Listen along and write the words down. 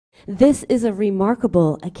This is a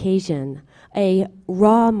remarkable occasion, a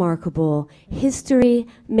raw-markable,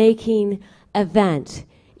 history-making event.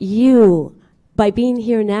 You, by being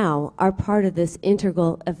here now, are part of this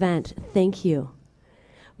integral event. Thank you.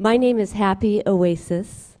 My name is Happy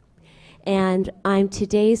Oasis, and I'm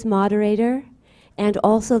today's moderator and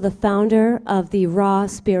also the founder of the Raw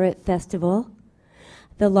Spirit Festival,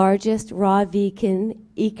 the largest raw vegan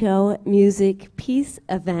eco music peace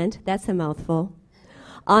event, that's a mouthful,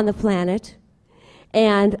 on the planet.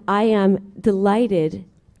 And I am delighted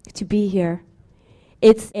to be here.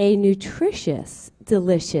 It's a nutritious,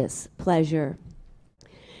 delicious pleasure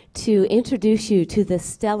to introduce you to this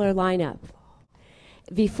stellar lineup.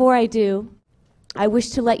 Before I do, I wish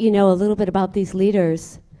to let you know a little bit about these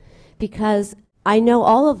leaders, because I know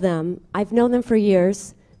all of them. I've known them for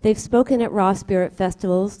years. They've spoken at Raw Spirit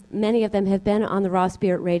festivals. Many of them have been on the Raw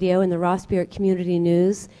Spirit radio and the Raw Spirit community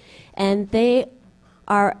news. And they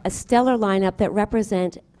are a stellar lineup that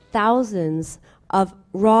represent thousands of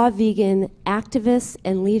raw vegan activists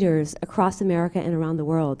and leaders across America and around the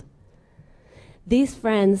world. These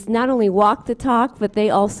friends not only walk the talk, but they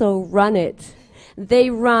also run it. They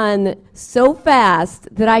run so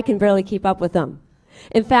fast that I can barely keep up with them.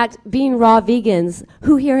 In fact, being raw vegans,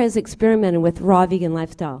 who here has experimented with raw vegan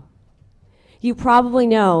lifestyle? You probably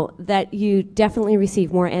know that you definitely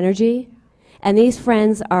receive more energy, and these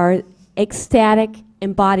friends are ecstatic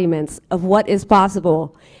embodiments of what is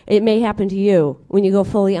possible. It may happen to you when you go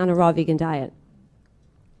fully on a raw vegan diet.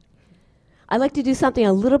 I'd like to do something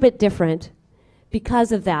a little bit different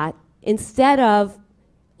because of that. Instead of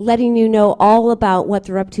letting you know all about what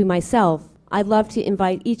they're up to myself, I'd love to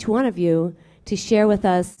invite each one of you to share with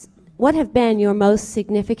us what have been your most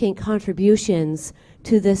significant contributions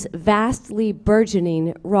to this vastly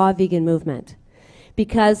burgeoning raw vegan movement.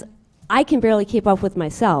 Because I can barely keep up with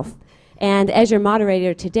myself. And as your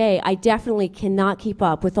moderator today, I definitely cannot keep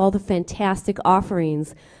up with all the fantastic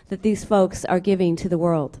offerings that these folks are giving to the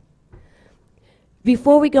world.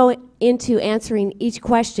 Before we go into answering each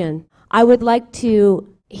question, I would like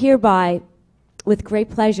to hereby, with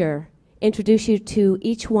great pleasure, introduce you to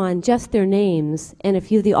each one, just their names, and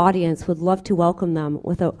if you, the audience, would love to welcome them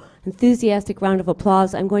with an enthusiastic round of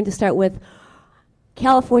applause. I'm going to start with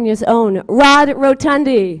California's own Rod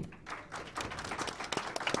Rotundi.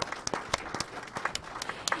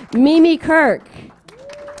 Mimi Kirk.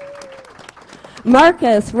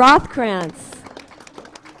 Marcus Rothkrantz.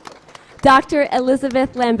 Dr.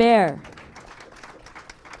 Elizabeth Lambert.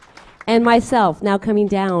 And myself, now coming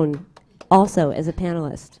down also as a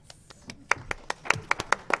panelist.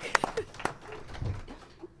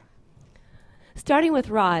 Starting with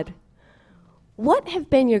Rod, what have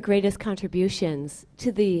been your greatest contributions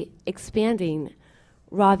to the expanding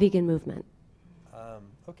raw vegan movement?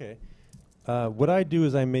 Okay. What I do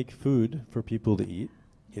is I make food for people to eat.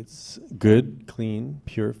 It's good, clean,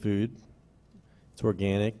 pure food. It's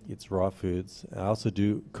organic. It's raw foods. I also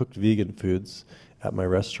do cooked vegan foods at my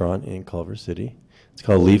restaurant in Culver City. It's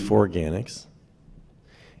called Leaf Organics.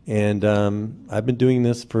 And I've been doing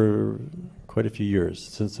this for quite a few years,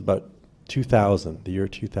 since about 2000, the year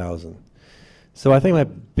 2000. So I think my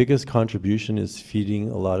biggest contribution is feeding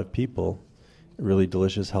a lot of people really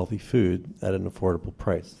delicious, healthy food at an affordable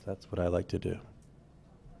price. That's what I like to do.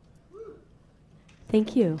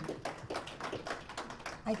 Thank you.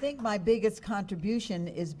 I think my biggest contribution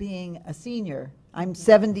is being a senior. I'm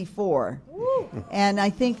 74. And I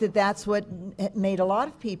think that that's what made a lot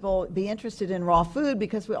of people be interested in raw food,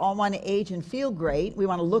 because we all want to age and feel great. We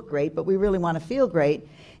want to look great, but we really want to feel great.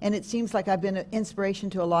 And it seems like I've been an inspiration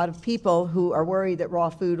to a lot of people who are worried that raw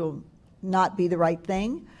food will not be the right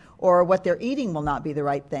thing, or what they're eating will not be the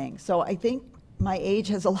right thing. So I think my age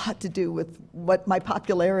has a lot to do with what my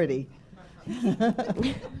popularity.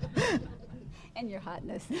 And your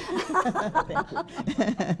hotness.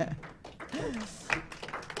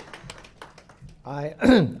 I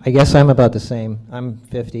guess I'm about the same. I'm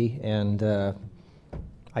 50, and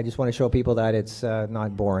I just want to show people that it's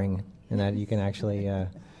not boring, and that you can actually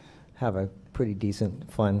have a pretty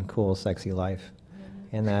decent, fun, cool, sexy life,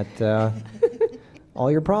 and that all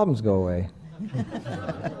your problems go away.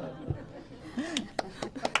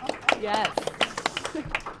 Yes.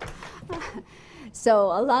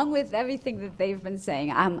 So along with everything that they've been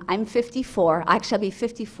saying, I'm 54. Actually, I'll be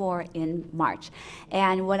 54 in March.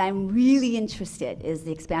 And what I'm really interested is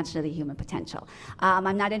the expansion of the human potential.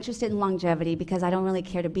 I'm not interested in longevity because I don't really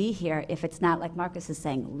care to be here if it's not, like Marcus is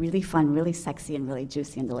saying, really fun, really sexy, and really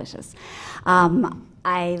juicy and delicious.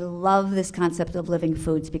 I love this concept of living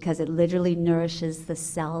foods because it literally nourishes the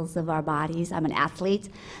cells of our bodies. I'm an athlete,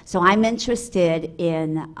 so I'm interested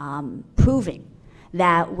in proving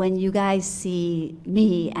that when you guys see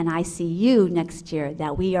me and I see you next year,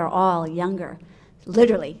 that we are all younger,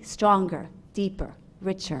 literally stronger, deeper,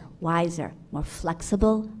 richer, wiser, more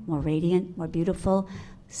flexible, more radiant, more beautiful,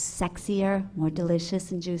 sexier, more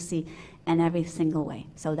delicious and juicy in every single way.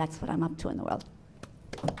 So that's what I'm up to in the world.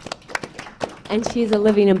 And she's a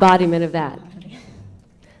living embodiment of that.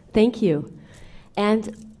 Thank you.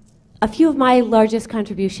 And a few of my largest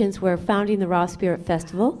contributions were founding the Raw Spirit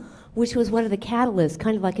Festival, which was one of the catalysts,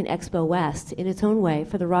 kind of like an Expo West in its own way,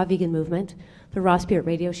 for the raw vegan movement, the Raw Spirit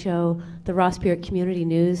radio show, the Raw Spirit Community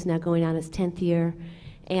News, now going on its 10th year.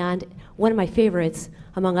 And one of my favorites,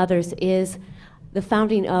 among others, is the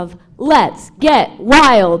founding of Let's Get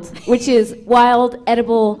Wild, which is wild,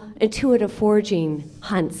 edible, intuitive foraging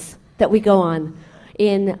hunts that we go on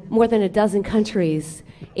in more than a dozen countries,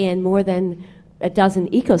 in more than a dozen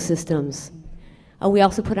ecosystems. We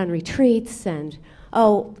also put on retreats, and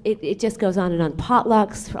it just goes on and on.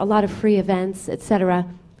 Potlucks, a lot of free events, etc.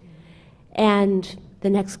 And the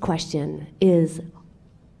next question is,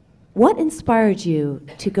 what inspired you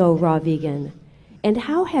to go raw vegan? And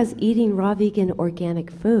how has eating raw vegan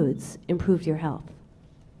organic foods improved your health?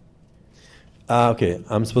 Okay,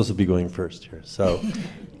 I'm supposed to be going first here. So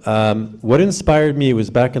what inspired me was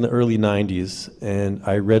back in the early 90s, and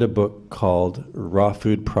I read a book called Raw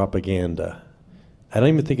Food Propaganda. I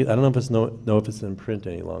don't know if it's in print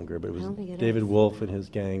any longer, but it was David Wolf and his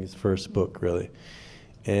gang's first book, really.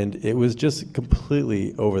 And it was just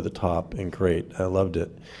completely over the top and great. I loved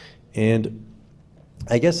it. And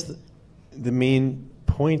I guess the main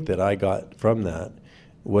point that I got from that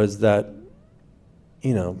was that,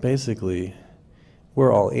 basically,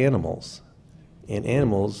 we're all animals. And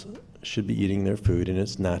animals should be eating their food in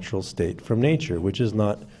its natural state from nature, which is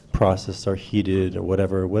not processed or heated or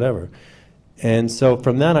whatever. And so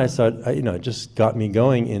from that, it just got me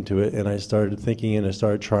going into it, and I started thinking and I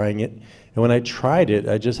started trying it. And when I tried it,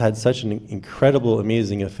 I just had such an incredible,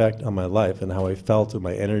 amazing effect on my life and how I felt and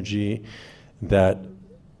my energy, that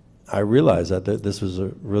I realized that this was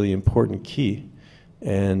a really important key.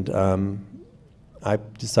 And I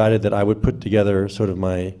decided that I would put together sort of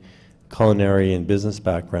my culinary and business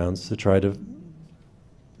backgrounds to try to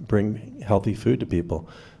bring healthy food to people.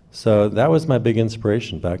 So that was my big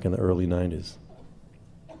inspiration back in the early 90s.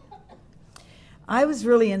 I was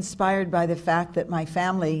really inspired by the fact that my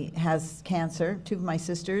family has cancer, two of my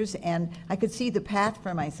sisters, and I could see the path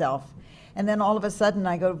for myself. And then all of a sudden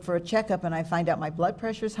I go for a checkup and I find out my blood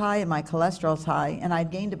pressure's high and my cholesterol's high, and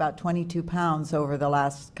I'd gained about 22 pounds over the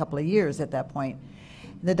last couple of years at that point.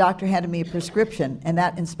 The doctor handed me a prescription, and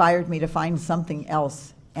that inspired me to find something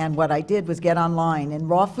else. And what I did was get online, and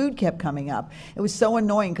raw food kept coming up. It was so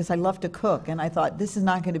annoying because I love to cook, and I thought, this is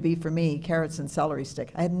not going to be for me, carrots and celery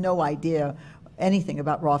stick. I had no idea anything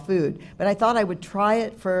about raw food, but I thought I would try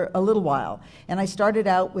it for a little while. And I started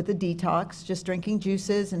out with a detox, just drinking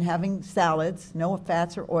juices and having salads, no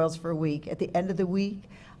fats or oils for a week. At the end of the week,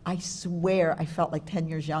 I swear I felt like 10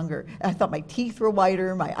 years younger. I thought my teeth were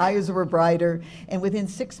whiter, my eyes were brighter, and within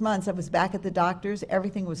 6 months I was back at the doctor's.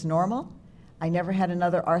 Everything was normal. I never had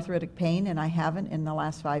another arthritic pain, and I haven't in the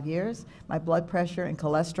last 5 years. My blood pressure and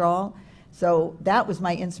cholesterol. So that was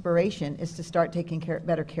my inspiration, is to start taking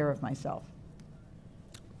better care of myself.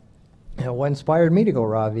 What inspired me to go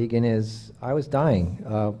raw vegan is I was dying.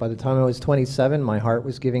 By the time I was 27, my heart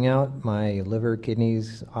was giving out, my liver,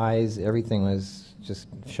 kidneys, eyes, everything was just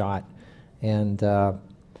shot. And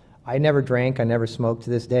I never drank, I never smoked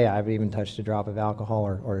to this day. I haven't even touched a drop of alcohol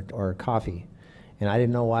or coffee. And I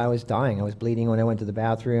didn't know why I was dying. I was bleeding when I went to the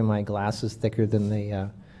bathroom. My glass was thicker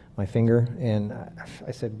than my finger. And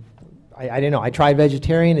I said, I didn't know. I tried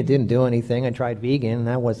vegetarian, it didn't do anything. I tried vegan, and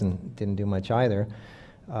that didn't do much either.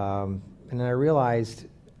 And then I realized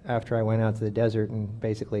after I went out to the desert and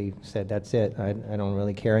basically said, that's it, I don't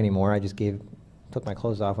really care anymore. I just took my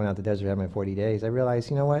clothes off, went out to the desert, had my 40 days. I realized,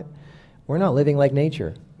 you know what? We're not living like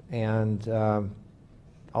nature. And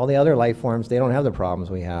all the other life forms, they don't have the problems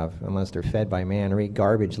we have unless they're fed by man or eat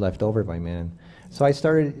garbage left over by man. So I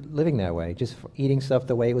started living that way, just eating stuff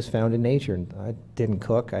the way it was found in nature. And I didn't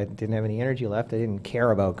cook. I didn't have any energy left. I didn't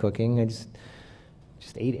care about cooking. I just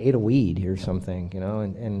ate a weed or something,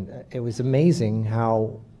 and it was amazing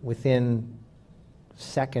how within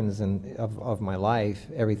seconds of my life,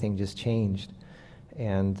 everything just changed.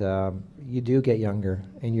 And you do get younger,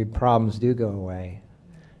 and your problems do go away.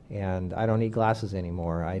 And I don't need glasses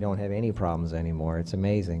anymore. I don't have any problems anymore. It's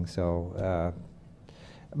amazing. So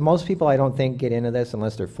most people, I don't think, get into this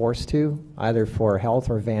unless they're forced to, either for health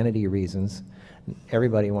or vanity reasons.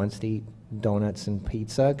 Everybody wants to eat donuts and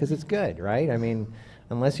pizza because it's good, right? I mean,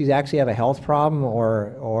 unless you actually have a health problem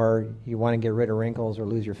or you want to get rid of wrinkles or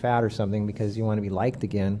lose your fat or something because you want to be liked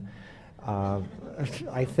again.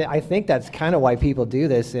 I think that's kind of why people do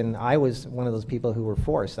this, and I was one of those people who were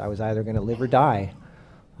forced. I was either going to live or die.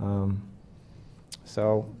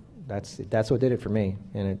 So that's what did it for me,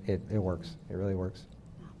 and it works. It really works.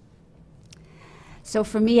 So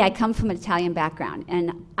for me, I come from an Italian background,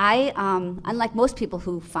 and I, unlike most people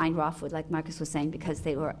who find raw food, like Marcus was saying, because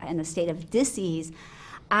they were in a state of dis-ease,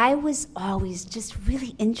 I was always just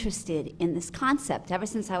really interested in this concept, ever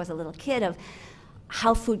since I was a little kid, of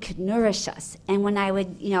how food could nourish us. And when I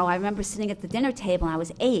would, I remember sitting at the dinner table, and I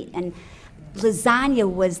was 8, and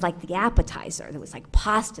lasagna was like the appetizer. There was like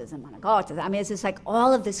pastas and manigotas. I mean, it's just like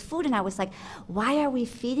all of this food, and I was like, why are we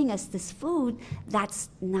feeding us this food that's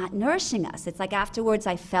not nourishing us? It's like afterwards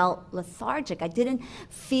I felt lethargic. I didn't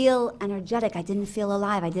feel energetic. I didn't feel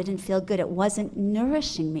alive. I didn't feel good. It wasn't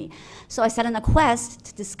nourishing me. So I set on a quest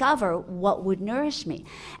to discover what would nourish me.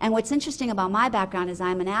 And what's interesting about my background is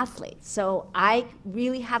I'm an athlete. So I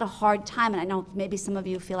really had a hard time, and I know maybe some of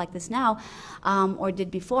you feel like this now, or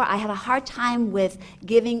did before. I had a hard time with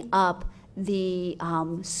giving up the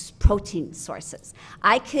protein sources.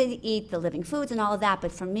 I could eat the living foods and all of that,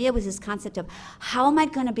 but for me it was this concept of how am I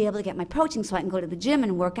going to be able to get my protein so I can go to the gym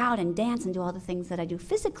and work out and dance and do all the things that I do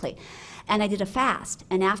physically. And I did a fast,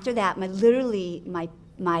 and after that my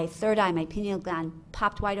third eye, my pineal gland,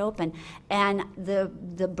 popped wide open, and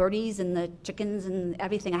the birdies and the chickens and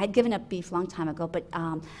everything. I had given up beef a long time ago, but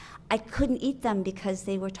I couldn't eat them because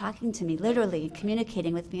they were talking to me, literally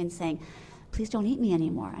communicating with me and saying, please don't eat me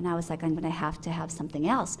anymore. And I was like, I'm going to have something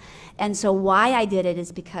else. And so why I did it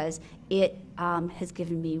is because it has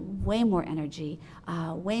given me way more energy,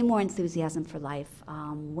 way more enthusiasm for life,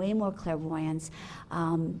 way more clairvoyance,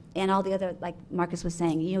 and all the other, like Marcus was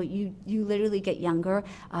saying, you literally get younger,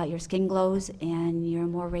 your skin glows, and you're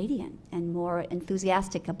more radiant and more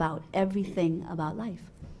enthusiastic about everything about life.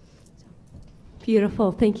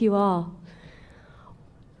 Beautiful. Thank you all.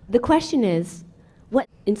 The question is, what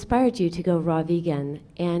inspired you to go raw vegan,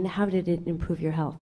 and how did it improve your health?